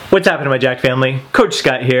What's happening, my Jacked family? Coach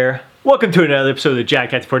Scott here. Welcome to another episode of the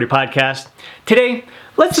Jacked After 40 podcast. Today,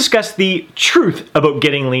 let's discuss the truth about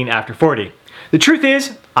getting lean after 40. The truth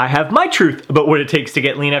is, I have my truth about what it takes to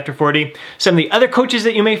get lean after 40. Some of the other coaches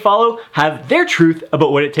that you may follow have their truth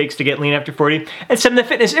about what it takes to get lean after 40. And some of the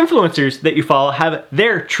fitness influencers that you follow have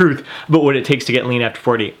their truth about what it takes to get lean after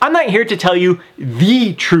 40. I'm not here to tell you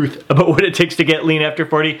the truth about what it takes to get lean after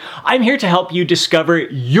 40. I'm here to help you discover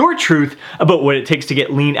your truth about what it takes to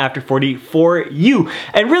get lean after 40 for you.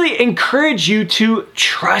 And really encourage you to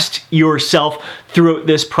trust yourself throughout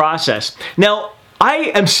this process. Now,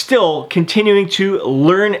 I am still continuing to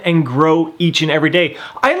learn and grow each and every day.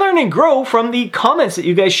 I learn and grow from the comments that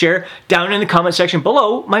you guys share down in the comment section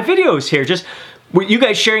below my videos here. Just what you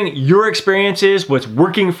guys sharing your experiences, what's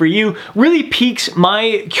working for you, really piques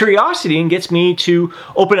my curiosity and gets me to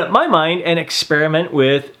open up my mind and experiment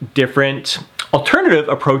with different alternative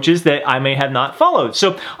approaches that I may have not followed.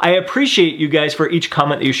 So I appreciate you guys for each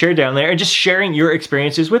comment that you share down there and just sharing your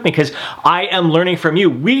experiences with me, because I am learning from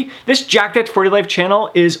you. This Jacked After 40 Life channel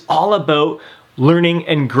is all about learning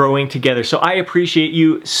and growing together. So I appreciate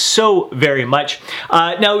you so very much.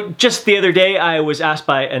 Now, just the other day, I was asked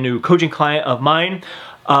by a new coaching client of mine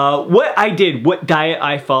what I did, what diet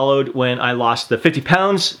I followed when I lost the 50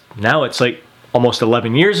 pounds. Now it's like almost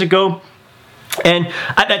 11 years ago. And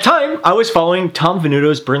at that time, I was following Tom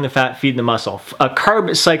Venuto's Burn the Fat, Feed the Muscle, a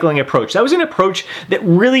carb cycling approach. That was an approach that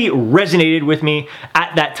really resonated with me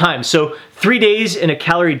at that time. So 3 days in a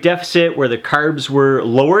calorie deficit where the carbs were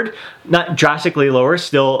lowered, not drastically lower,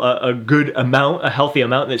 still a good amount, a healthy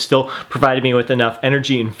amount that still provided me with enough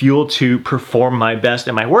energy and fuel to perform my best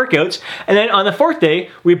in my workouts. And then on the fourth day,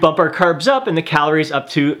 we bump our carbs up and the calories up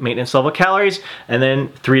to maintenance level calories. And then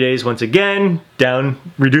 3 days once again, down,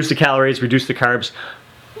 reduce the calories, reduce the carbs,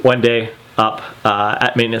 1 day up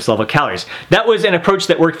at maintenance level calories. That was an approach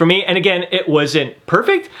that worked for me. And again, it wasn't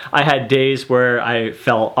perfect. I had days where I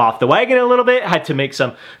fell off the wagon a little bit, had to make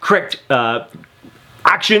some correct my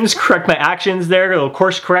actions there, a little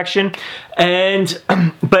course correction. And,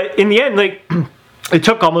 but in the end, it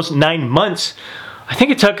took almost 9 months. I think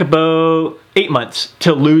it took about 8 months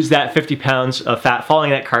to lose that 50 pounds of fat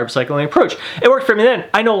following that carb cycling approach. It worked for me then.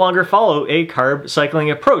 I no longer follow a carb cycling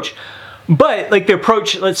approach. But the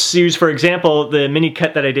approach, let's use, for example, the mini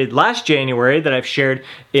cut that I did last January that I've shared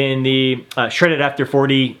in the Shredded After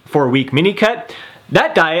 40 4-week mini cut.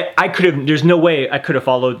 That diet, there's no way I could have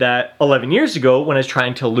followed that 11 years ago when I was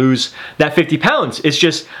trying to lose that 50 pounds. It's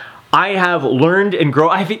just, I have learned and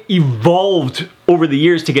grown. I've evolved over the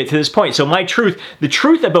years to get to this point. So my truth, the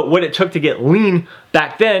truth about what it took to get lean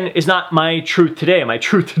back then is not my truth today. My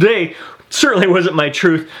truth today certainly wasn't my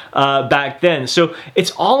truth back then. So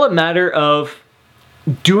it's all a matter of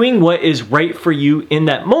doing what is right for you in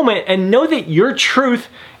that moment, and know that your truth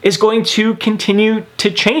is going to continue to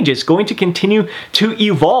change. It's going to continue to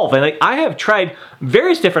evolve. And I have tried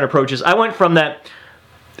various different approaches. I went from that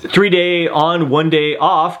 3 day on, 1 day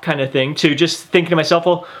off kind of thing to just thinking to myself,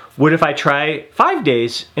 well, what if I try 5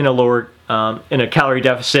 days in a calorie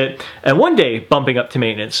deficit and 1 day bumping up to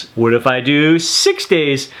maintenance? What if I do 6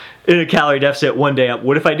 days in a calorie deficit, 1 day up?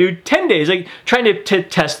 What if I do 10 days? Trying to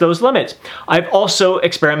test those limits. I've also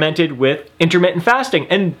experimented with intermittent fasting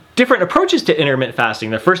and different approaches to intermittent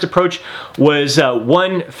fasting. The first approach was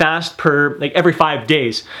one fast per, every 5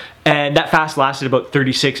 days. And that fast lasted about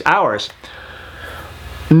 36 hours.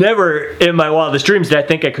 Never in my wildest dreams did I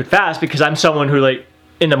think I could fast, because I'm someone who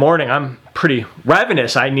in the morning, I'm pretty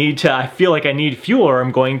ravenous. I feel like I need fuel or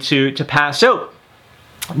I'm going to pass out.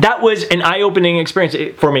 That was an eye-opening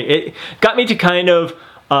experience for me. It got me to kind of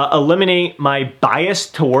eliminate my bias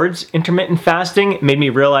towards intermittent fasting. It made me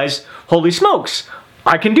realize, holy smokes,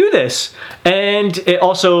 I can do this. And it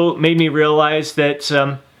also made me realize that,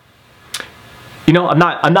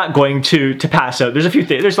 I'm not going to pass out. There's a few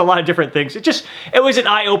things. There's a lot of different things. It was an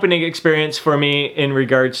eye-opening experience for me in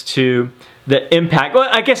regards to the impact. Well,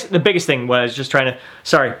 I guess the biggest thing was just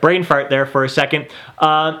brain fart there for a second.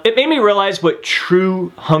 It made me realize what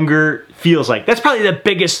true hunger feels like. That's probably the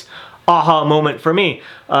biggest aha moment for me.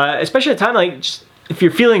 Especially at a time if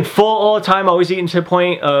you're feeling full all the time, always eating to the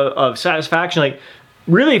point of satisfaction,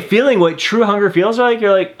 really feeling what true hunger feels like,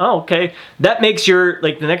 you're like, oh, okay. That makes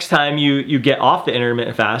the next time you get off the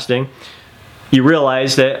intermittent fasting, you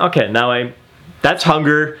realize that, okay, now that's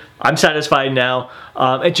hunger. I'm satisfied now.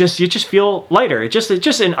 You just feel lighter. It's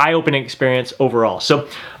just an eye-opening experience overall. So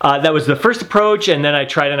that was the first approach, and then I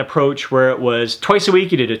tried an approach where it was twice a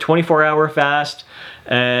week. You did a 24-hour fast,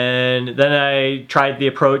 and then I tried the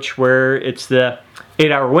approach where it's the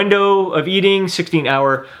 8-hour window of eating,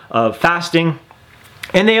 16-hour of fasting.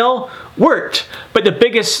 And they all worked. But the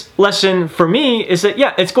biggest lesson for me is that,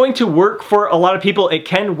 yeah, it's going to work for a lot of people. It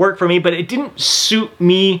can work for me, but it didn't suit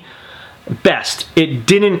me best. It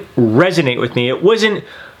didn't resonate with me. It wasn't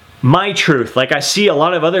my truth. Like, I see a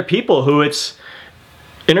lot of other people who it's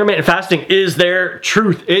intermittent fasting is their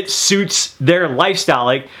truth. It suits their lifestyle.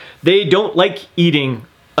 Like, they don't like eating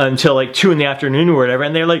until like 2 in the afternoon or whatever,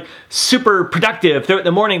 and they're like super productive throughout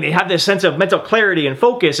the morning. They have this sense of mental clarity and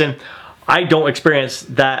focus, and I don't experience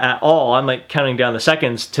that at all. I'm like counting down the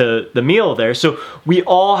seconds to the meal there. So we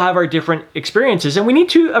all have our different experiences, and we need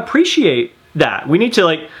to appreciate that. We need to,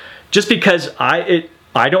 like, just because I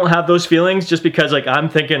don't have those feelings, just because like I'm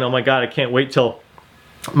thinking, oh my God, I can't wait till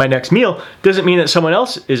my next meal, doesn't mean that someone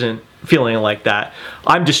else isn't feeling like that.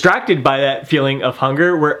 I'm distracted by that feeling of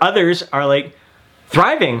hunger, where others are like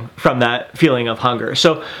thriving from that feeling of hunger.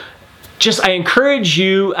 So just, I encourage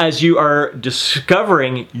you, as you are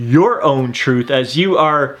discovering your own truth, as you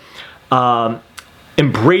are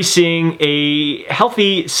embracing a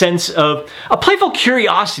healthy sense of a playful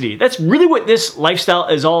curiosity. That's really what this lifestyle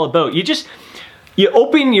is all about. You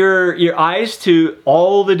open your eyes to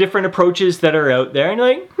all the different approaches that are out there, and you're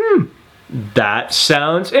like, that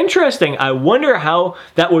sounds interesting. I wonder how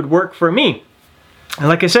that would work for me. And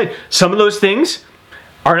like I said, some of those things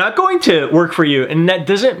are not going to work for you, and that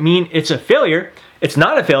doesn't mean it's a failure. It's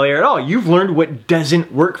not a failure at all. You've learned what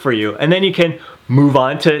doesn't work for you, and then you can move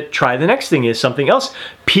on to try the next thing. Is something else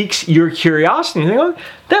piques your curiosity. You think, oh,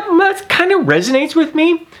 that kind of resonates with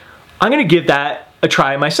me. I'm going to give that a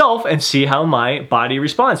try myself and see how my body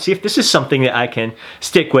responds. See if this is something that I can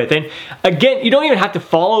stick with. And again, you don't even have to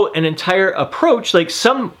follow an entire approach. Like,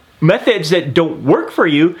 some methods that don't work for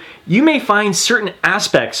you, you may find certain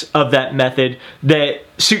aspects of that method that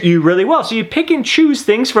suit you really well. So you pick and choose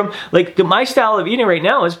things from, like, my style of eating right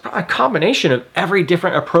now is a combination of every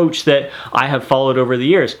different approach that I have followed over the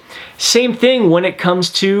years. Same thing when it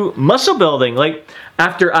comes to muscle building. Like,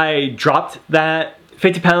 after I dropped that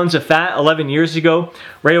 50 pounds of fat 11 years ago,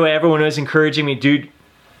 right away everyone was encouraging me, dude,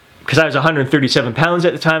 because I was 137 pounds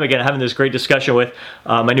at the time. Again, having this great discussion with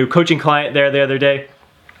my new coaching client there the other day.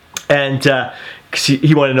 And because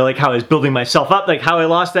he wanted to know, like, how I was building myself up, like how I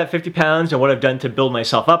lost that 50 pounds and what I've done to build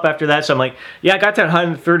myself up after that. So I'm like, yeah, I got to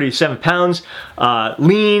 137 pounds,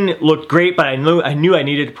 lean, looked great, but I knew I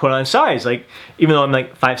needed to put on size. Like, even though I'm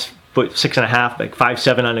like 5'6.5", like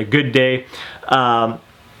 5'7" on a good day,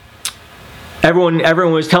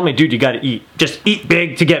 everyone was telling me, dude, you got to eat. Just eat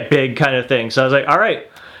big to get big, kind of thing. So I was like, all right.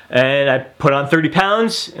 And I put on 30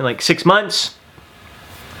 pounds in like 6 months.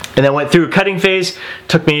 And then went through a cutting phase.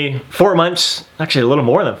 Took me 4 months, actually a little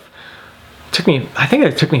more than, I think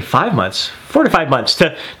it took me 5 months, 4 to 5 months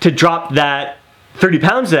to drop that 30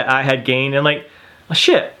 pounds that I had gained. And like, oh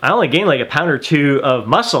shit, I only gained like a pound or two of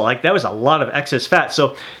muscle. Like, that was a lot of excess fat.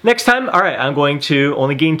 So next time, all right, I'm going to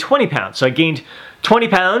only gain 20 pounds. So I gained 20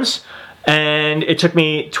 pounds. And it took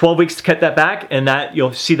me 12 weeks to cut that back, and that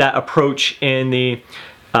you'll see that approach in the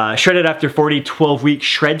Shredded After 40 12-week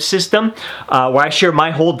shred system, where I share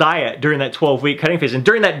my whole diet during that 12-week cutting phase. And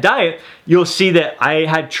during that diet, you'll see that I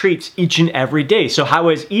had treats each and every day. So how I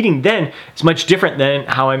was eating then is much different than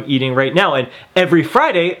how I'm eating right now. And every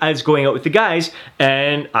Friday, I was going out with the guys,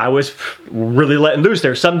 and I was really letting loose.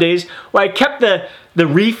 There were some days where I kept the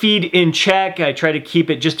refeed in check. I try to keep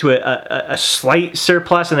it just to a slight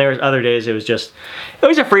surplus, and there was other days it was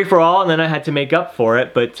a free-for-all, and then I had to make up for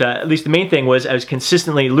it. But at least the main thing was I was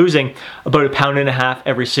consistently losing about 1.5 pounds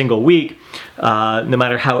every single week, no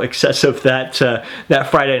matter how excessive that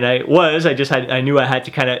Friday night was. I knew I had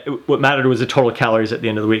to kind of, what mattered was the total calories at the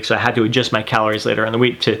end of the week, so I had to adjust my calories later in the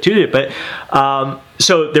week to do it. But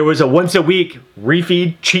so there was a once a week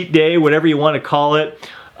refeed, cheat day, whatever you want to call it.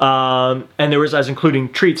 And I was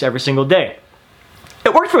including treats every single day.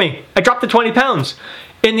 It worked for me. I dropped the 20 pounds.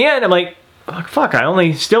 In the end, I'm like, oh, fuck,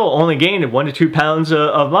 I still only gained 1 to 2 pounds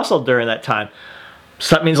of muscle during that time.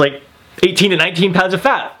 So that means like 18 to 19 pounds of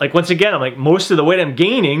fat. Like, once again, I'm like, most of the weight I'm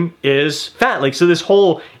gaining is fat. Like, so this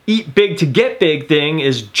whole eat big to get big thing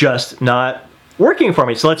is just not working for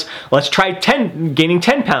me. So let's try gaining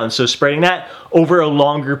 10 pounds. So spreading that over a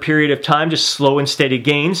longer period of time, just slow and steady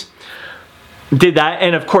gains. Did that,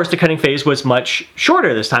 and of course the cutting phase was much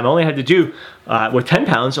shorter this time. I only had to do, with 10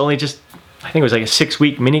 pounds, only just, I think it was like a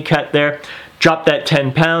 6-week mini cut there. Dropped that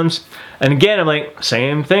 10 pounds, and again, I'm like,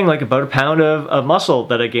 same thing, like about 1 pound of muscle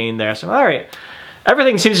that I gained there. So, all right,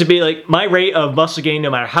 everything seems to be like my rate of muscle gain,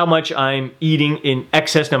 no matter how much I'm eating in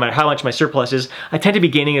excess, no matter how much my surplus is, I tend to be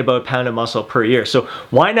gaining about 1 pound of muscle per year. So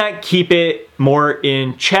why not keep it more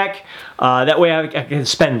in check. That way I can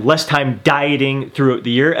spend less time dieting throughout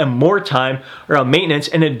the year and more time around maintenance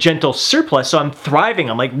and a gentle surplus. So I'm thriving.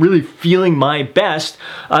 I'm like really feeling my best.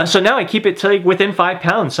 So now I keep it to like within 5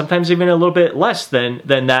 pounds, sometimes even a little bit less than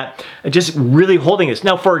that. Just really holding this.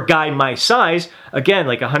 Now for a guy my size, again,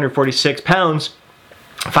 like 146 pounds,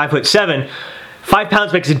 5'7", 5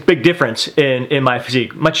 pounds makes a big difference in my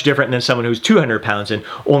physique. Much different than someone who's 200 pounds and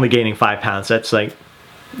only gaining 5 pounds. That's like,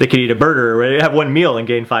 they could eat a burger or have one meal and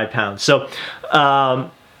gain 5 pounds. So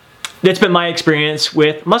that's been my experience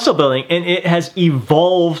with muscle building, and it has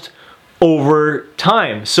evolved over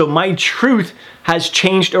time. So my truth has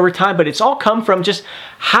changed over time, but it's all come from just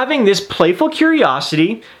having this playful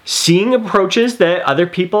curiosity, seeing approaches that other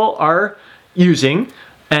people are using,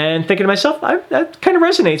 and thinking to myself, that kind of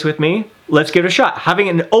resonates with me. Let's give it a shot. Having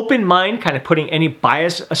an open mind, kind of putting any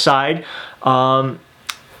bias aside,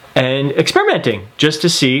 and experimenting just to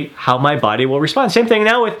see how my body will respond. Same thing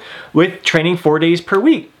now with training 4 days per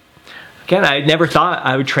week. Again, I never thought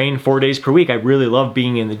I would train 4 days per week. I really love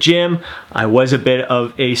being in the gym. I was a bit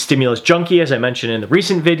of a stimulus junkie, as I mentioned in the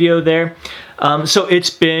recent video there. So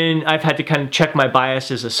I've had to kind of check my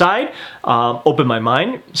biases aside, open my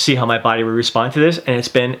mind, see how my body will respond to this, and it's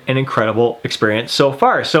been an incredible experience so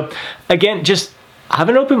far. So again, just have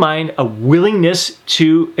an open mind, a willingness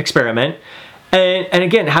to experiment, and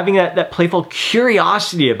again, having that playful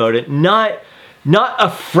curiosity about it, not a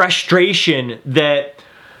frustration that,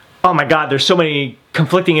 oh my God, there's so many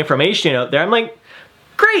conflicting information out there. I'm like,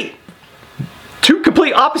 great, 2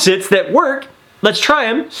 complete opposites that work. Let's try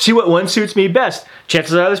them, see what one suits me best.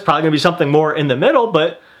 Chances are there's probably gonna be something more in the middle,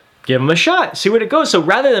 but give them a shot, see what it goes. So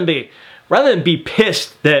rather than be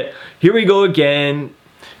pissed that here we go again,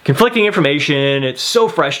 conflicting information, it's so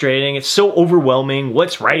frustrating, it's so overwhelming,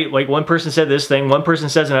 what's right? Like one person said this thing, one person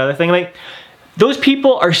says another thing. Like those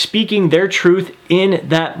people are speaking their truth in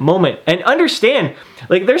that moment. And understand,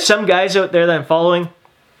 like there's some guys out there that I'm following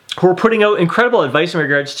who are putting out incredible advice in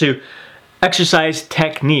regards to exercise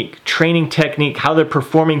technique, training technique, how they're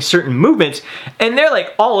performing certain movements, and they're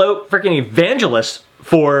like all out freaking evangelists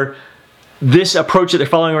for this approach that they're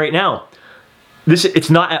following right now. It's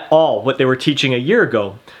not at all what they were teaching a year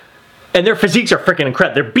ago. And their physiques are freaking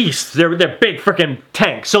incredible. They're beasts. They're big freaking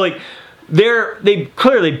tanks. So like they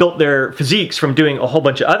clearly built their physiques from doing a whole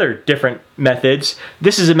bunch of other different methods.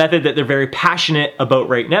 This is a method that they're very passionate about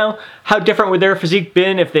right now. How different would their physique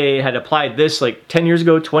been if they had applied this like 10 years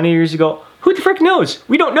ago, 20 years ago? Who the frick knows?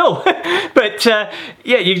 We don't know. But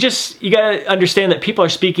yeah, you gotta understand that people are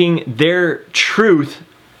speaking their truth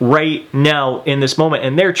right now in this moment,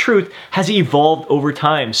 and their truth has evolved over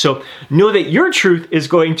time. So know that your truth is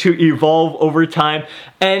going to evolve over time,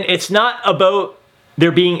 and it's not about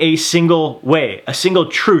there being a single way, a single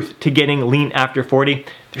truth to getting lean after 40.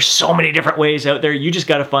 There's so many different ways out there. You just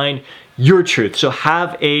got to find your truth. So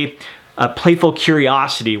have a playful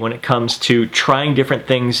curiosity when it comes to trying different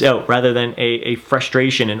things out, rather than a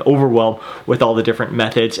frustration and overwhelm with all the different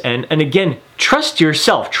methods. And again, trust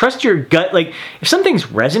yourself, trust your gut. Like if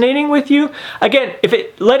something's resonating with you, again,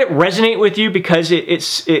 let it resonate with you because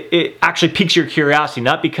it actually piques your curiosity,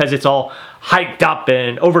 not because it's all hyped up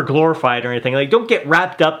and over glorified or anything. Like don't get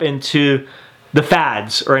wrapped up into the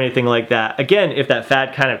fads or anything like that. Again, if that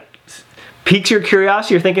fad kind of piques your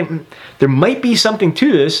curiosity, you're thinking there might be something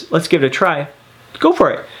to this, let's give it a try, go for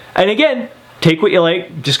it. And again, take what you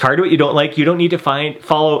like, discard what you don't like. You don't need to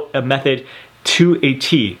follow a method to a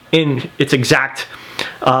T in its exact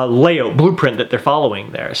layout, blueprint that they're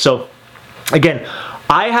following there. So again,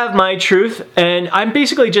 I have my truth, and I'm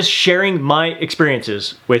basically just sharing my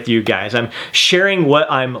experiences with you guys. I'm sharing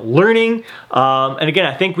what I'm learning, and again,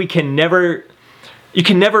 I think you can never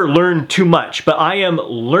learn too much, but I am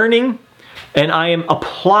learning and I am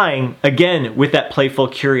applying, again, with that playful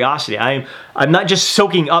curiosity. I'm not just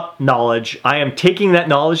soaking up knowledge. I am taking that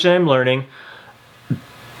knowledge that I'm learning,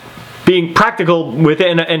 being practical with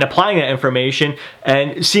it and applying that information,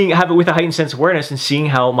 and have it with a heightened sense of awareness and seeing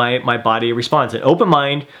how my body responds. An open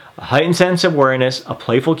mind, a heightened sense of awareness, a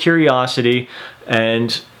playful curiosity,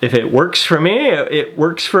 and if it works for me, it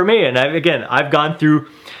works for me. And I've gone through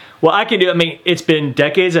what I can do. I mean, it's been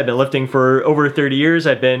decades. I've been lifting for over 30 years.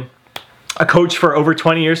 I've been a coach for over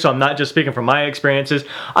 20 years, so I'm not just speaking from my experiences.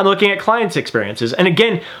 I'm looking at clients' experiences. And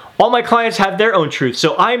again, all my clients have their own truth.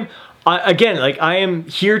 So I am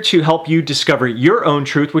here to help you discover your own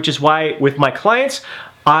truth, which is why with my clients,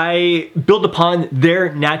 I build upon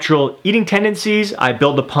their natural eating tendencies. I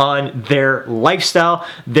build upon their lifestyle,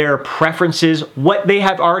 their preferences, what they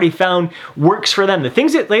have already found works for them. The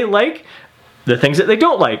things that they like, the things that they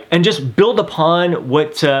don't like, and just build upon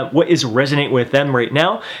what is resonating with them right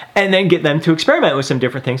now, and then get them to experiment with some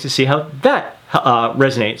different things to see how that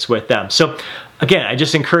resonates with them. So again, I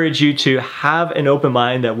just encourage you to have an open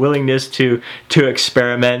mind, that willingness to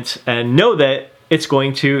experiment, and know that it's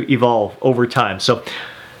going to evolve over time. So,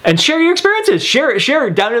 and share your experiences. Share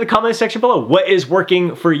down in the comment section below. What is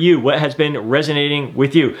working for you? What has been resonating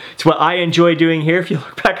with you? It's what I enjoy doing here. If you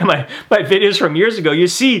look back at my videos from years ago, you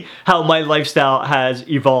see how my lifestyle has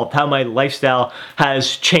evolved, how my lifestyle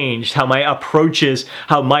has changed, how my approaches,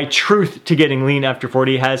 how my truth to getting lean after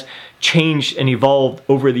 40 has changed and evolved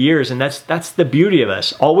over the years. And that's the beauty of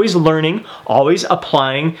us. Always learning, always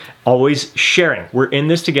applying, always sharing. We're in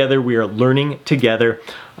this together. We are learning together.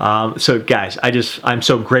 So guys, I'm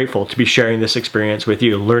so grateful to be sharing this experience with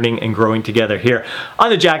you, learning and growing together here on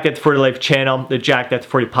the Jacked After 40 Life channel, the Jacked After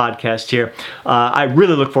 40 podcast here. I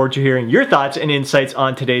really look forward to hearing your thoughts and insights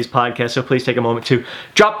on today's podcast. So please take a moment to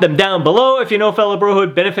drop them down below. If you know fellow bro who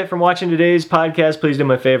would benefit from watching today's podcast, please do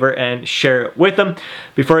me a favor and share it with them.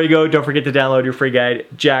 Before you go, don't forget to download your free guide,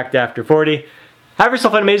 Jacked After 40. Have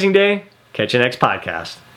yourself an amazing day. Catch you next podcast.